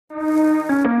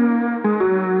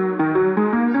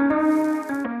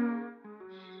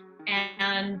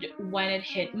when it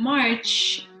hit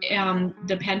March,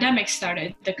 the pandemic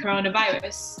started, the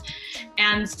coronavirus.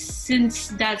 And since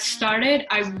that started,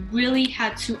 I really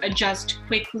had to adjust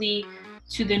quickly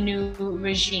to the new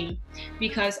regime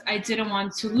because I didn't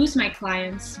want to lose my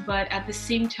clients, but at the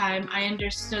same time, I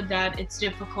understood that it's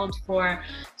difficult for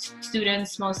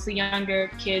students, mostly younger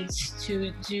kids,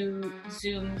 to do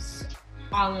Zooms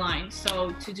online,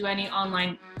 so to do any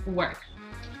online work.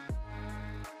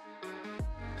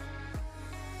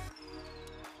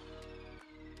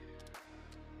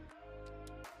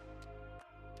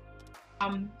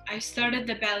 I started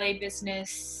the ballet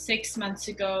business 6 months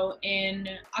ago in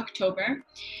October.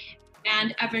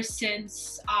 And ever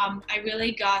since, I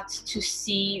really got to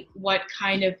see what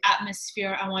kind of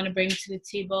atmosphere I want to bring to the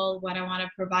table, what I want to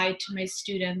provide to my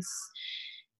students.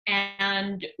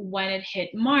 And when it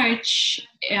hit March,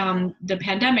 the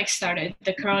pandemic started,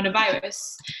 the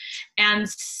coronavirus. And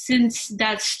since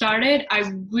that started,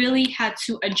 I really had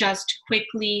to adjust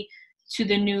quickly to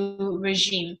the new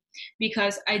regime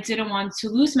because I didn't want to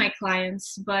lose my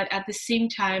clients, but at the same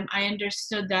time, I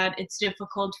understood that it's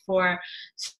difficult for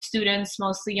students,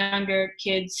 mostly younger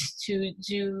kids, to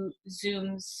do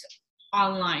Zooms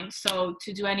online, so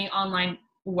to do any online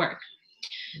work.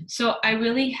 So I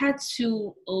really had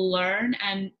to learn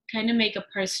and kind of make a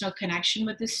personal connection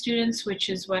with the students, which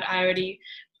is what I already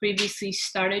previously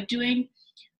started doing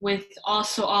with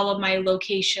also all of my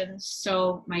locations.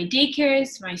 So my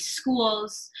daycares, my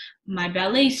schools, my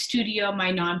ballet studio,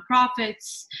 my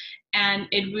nonprofits. And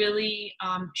it really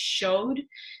showed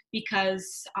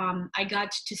because I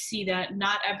got to see that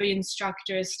not every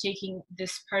instructor is taking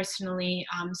this personally.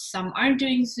 Some aren't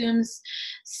doing Zooms,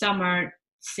 some are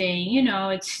saying,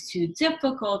 it's too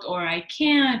difficult, or I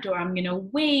can't, or I'm gonna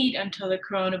wait until the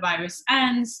coronavirus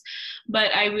ends. But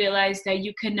I realized that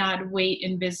you cannot wait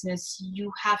in business.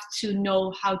 You have to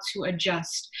know how to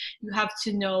adjust. You have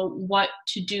to know what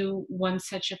to do when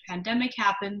such a pandemic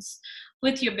happens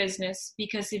with your business,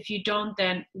 because if you don't,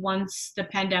 then once the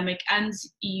pandemic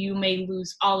ends, you may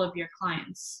lose all of your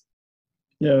clients.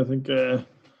 Yeah, I think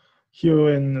here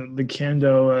in the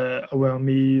Canada around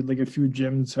me, like a few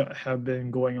gyms have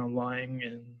been going online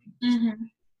and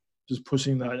just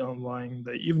pushing that online.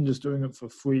 They even just doing it for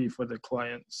free for the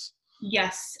clients.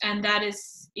 Yes, and that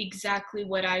is exactly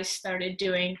what I started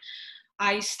doing.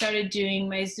 I started doing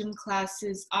my Zoom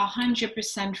classes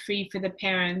 100% free for the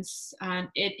parents, and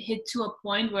it hit to a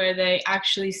point where they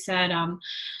actually said,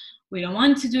 we don't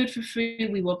want to do it for free,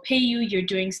 we will pay you, you're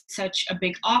doing such a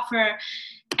big offer.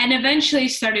 And eventually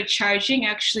started charging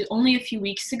actually only a few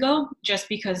weeks ago, just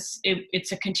because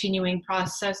it's a continuing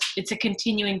process. It's a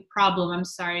continuing problem,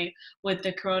 with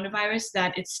the coronavirus,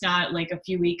 that it's not like a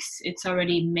few weeks, it's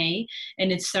already May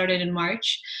and it started in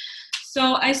March.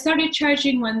 So I started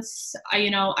charging once,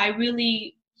 I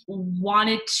really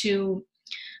wanted to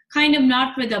kind of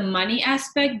not for the money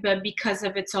aspect, but because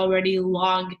of it's already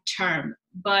long term.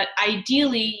 But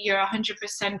ideally, you're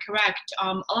 100% correct.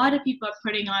 A lot of people are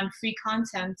putting on free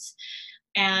content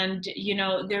and,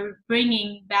 they're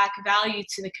bringing back value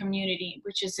to the community,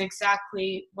 which is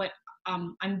exactly what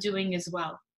I'm doing as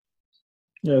well.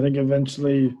 Yeah, I think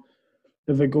eventually,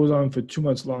 if it goes on for too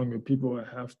much longer, people will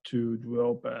have to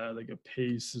develop like a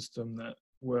pay system that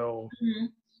will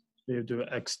be able to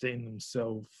extend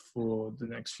themselves for the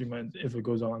next few months if it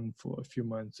goes on for a few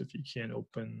months, if you can't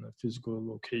open a physical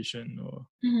location or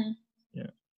yeah.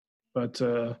 But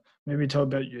maybe tell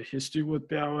about your history with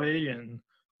ballet and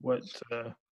what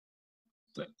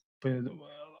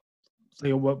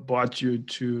what brought you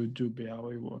to do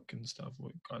ballet work and stuff,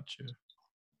 what got you.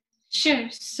 Sure.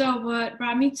 So what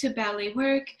brought me to ballet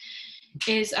work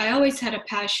is I always had a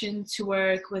passion to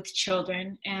work with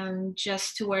children and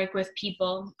just to work with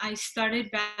people. I started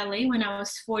ballet when I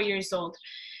was 4 years old,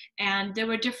 and there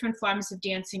were different forms of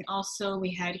dancing. Also,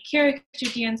 we had character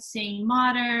dancing,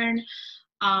 modern,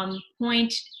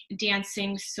 point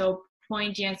dancing. So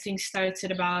point dancing starts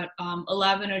at about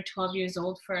 11 or 12 years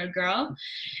old for a girl.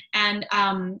 And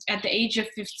at the age of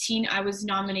 15, I was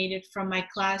nominated from my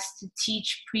class to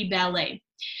teach pre-ballet.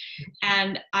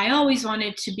 And I always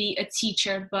wanted to be a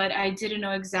teacher, but I didn't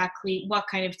know exactly what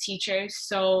kind of teacher.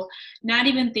 So not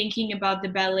even thinking about the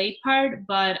ballet part,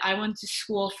 but I went to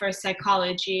school for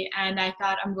psychology, and I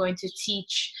thought I'm going to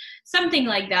teach something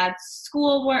like that,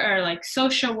 school work or like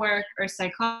social work or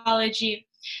psychology.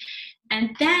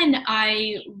 And then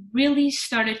I really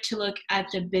started to look at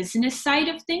the business side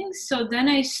of things. So then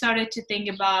I started to think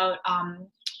about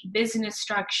business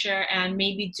structure and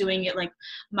maybe doing it like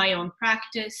my own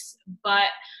practice. But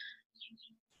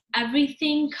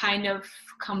everything kind of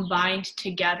combined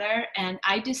together, and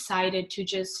I decided to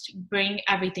just bring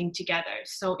everything together,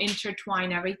 so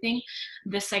intertwine everything.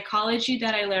 The psychology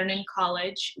that I learned in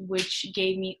college, which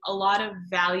gave me a lot of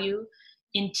value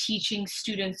in teaching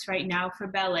students right now for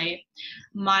ballet,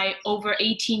 my over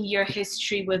 18-year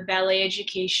history with ballet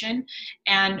education,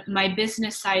 and my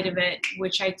business side of it,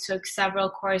 which I took several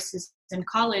courses in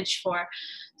college for.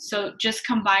 So just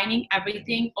combining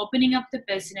everything, opening up the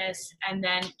business, and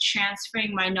then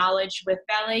transferring my knowledge with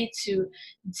ballet to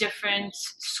different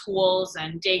schools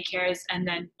and daycares, and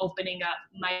then opening up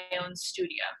my own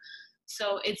studio.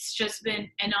 So it's just been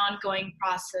an ongoing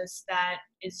process that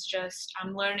is just,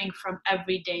 I'm learning from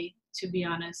every day, to be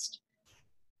honest.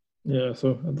 Yeah,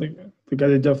 so I think the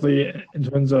guy definitely, in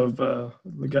terms of the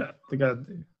guy,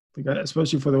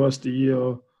 especially for the rest of the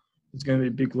year, it's going to be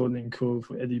a big learning curve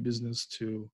for any business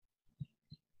to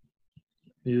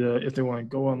either, if they want to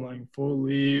go online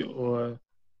fully or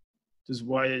just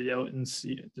wire it out and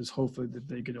see, just hopefully that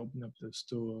they can open up their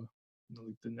store,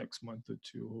 like the next month or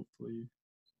two, hopefully.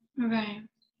 Right.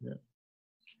 Yeah,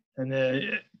 and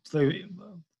if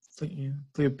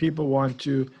people want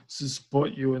to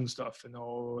support you and stuff,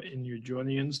 in your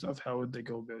journey and stuff, how would they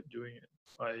go about doing it?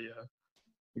 By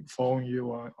like following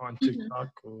you on Mhm. TikTok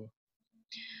or?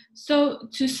 So,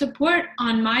 to support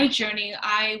on my journey,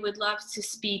 I would love to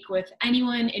speak with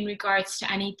anyone in regards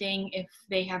to anything. If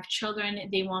they have children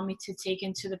they want me to take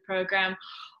into the program,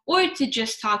 or to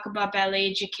just talk about ballet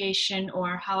education,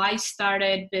 or how I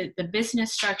started, the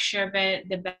business structure of it,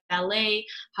 the ballet,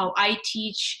 how I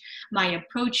teach, my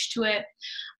approach to it.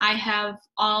 I have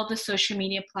all the social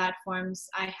media platforms.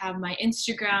 I have my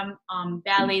Instagram,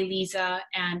 Ballet Lisa,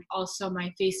 and also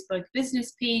my Facebook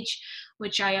business page,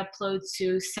 which I upload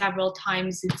to several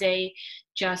times a day.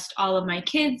 Just all of my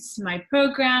kids, my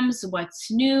programs, what's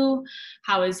new,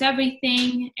 how is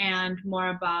everything, and more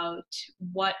about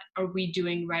what are we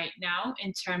doing right now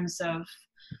in terms of,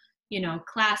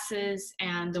 classes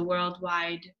and the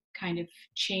worldwide kind of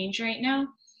change right now.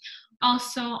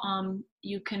 Also,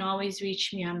 you can always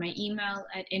reach me on my email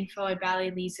at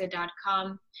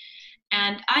info@balletlisa.com.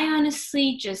 And I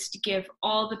honestly just give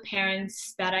all the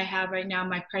parents that I have right now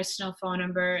my personal phone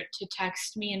number to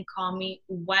text me and call me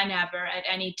whenever, at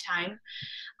any time.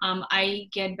 I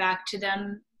get back to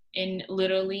them in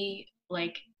literally,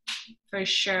 like, for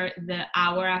sure the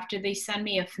hour after they send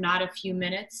me, if not a few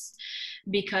minutes,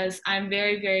 because I'm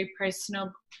very, very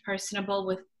personable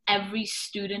with every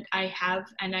student I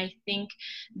have. And I think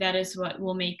that is what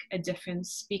will make a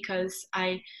difference, because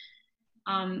I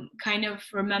kind of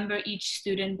remember each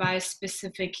student by a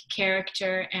specific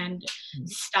character and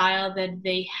style that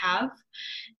they have.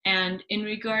 And in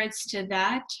regards to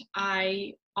that,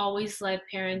 I always let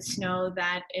parents know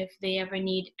that if they ever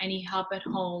need any help at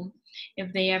home,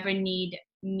 if they ever need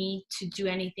me to do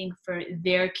anything for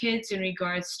their kids in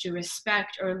regards to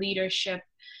respect or leadership,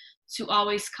 to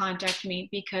always contact me,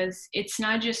 because it's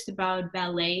not just about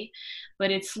ballet,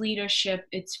 but it's leadership,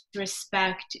 it's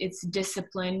respect, it's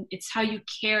discipline, it's how you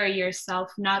carry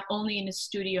yourself, not only in a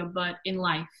studio, but in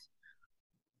life.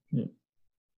 Yeah,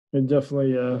 and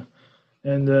definitely.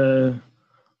 And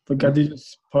look at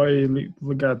these probably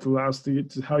look at the last thing.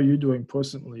 How you doing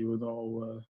personally with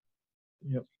all?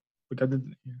 Yep. Look at the.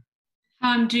 Yeah.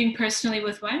 How I'm doing personally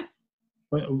with what?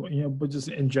 But but just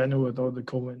in general with all the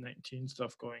COVID-19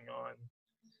 stuff going on,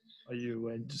 are you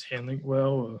just handling it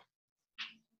well? Or?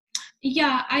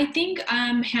 Yeah, I think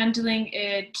I'm handling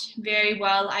it very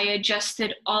well. I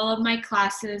adjusted all of my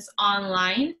classes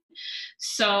online.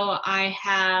 So I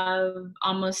have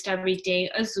almost every day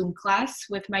a Zoom class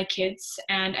with my kids,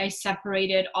 and I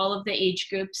separated all of the age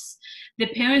groups. The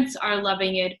parents are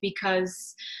loving it,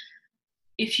 because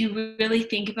if you really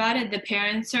think about it, the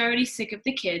parents are already sick of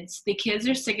the kids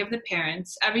are sick of the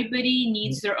parents, everybody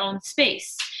needs their own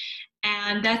space.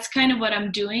 And that's kind of what I'm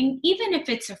doing. Even if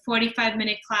it's a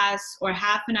 45-minute class or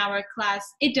half an hour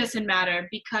class, it doesn't matter,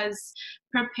 because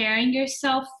preparing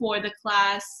yourself for the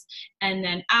class, and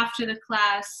then after the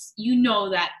class, you know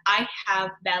that I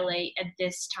have ballet at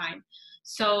this time.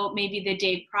 So maybe the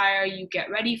day prior, you get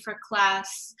ready for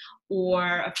class,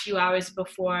 or a few hours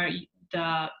before,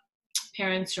 the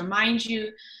parents remind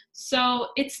you.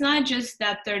 So it's not just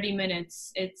that 30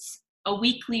 minutes, it's a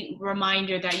weekly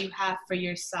reminder that you have for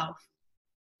yourself.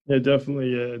 Yeah,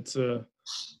 definitely. Yeah, it's I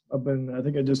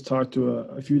think I just talked to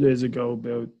a few days ago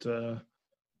about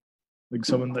like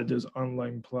someone that does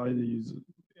online Pilates,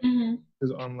 Mm-hmm.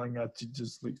 does online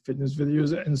just like fitness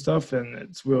videos and stuff, and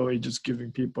it's really just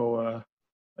giving people a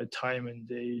time and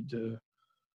day to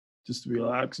just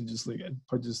relax and just like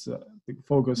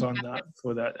focus on that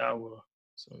for that hour.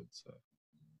 So it's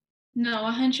No,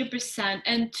 100%.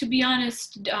 And to be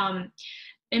honest,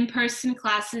 in-person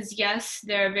classes, yes,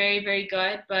 they're very, very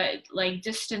good, but like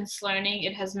distance learning,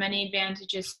 it has many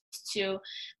advantages too.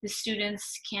 The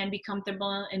students can be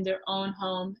comfortable in their own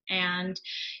home, and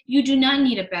you do not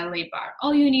need a ballet bar.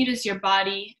 All you need is your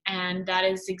body, and that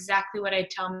is exactly what I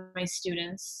tell my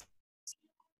students.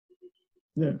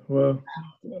 Yeah, well,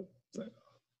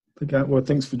 well,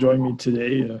 thanks for joining me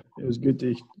today. It was good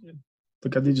to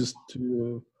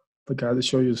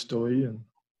show you a story, and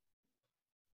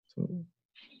so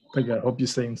I hope you're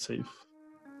staying safe.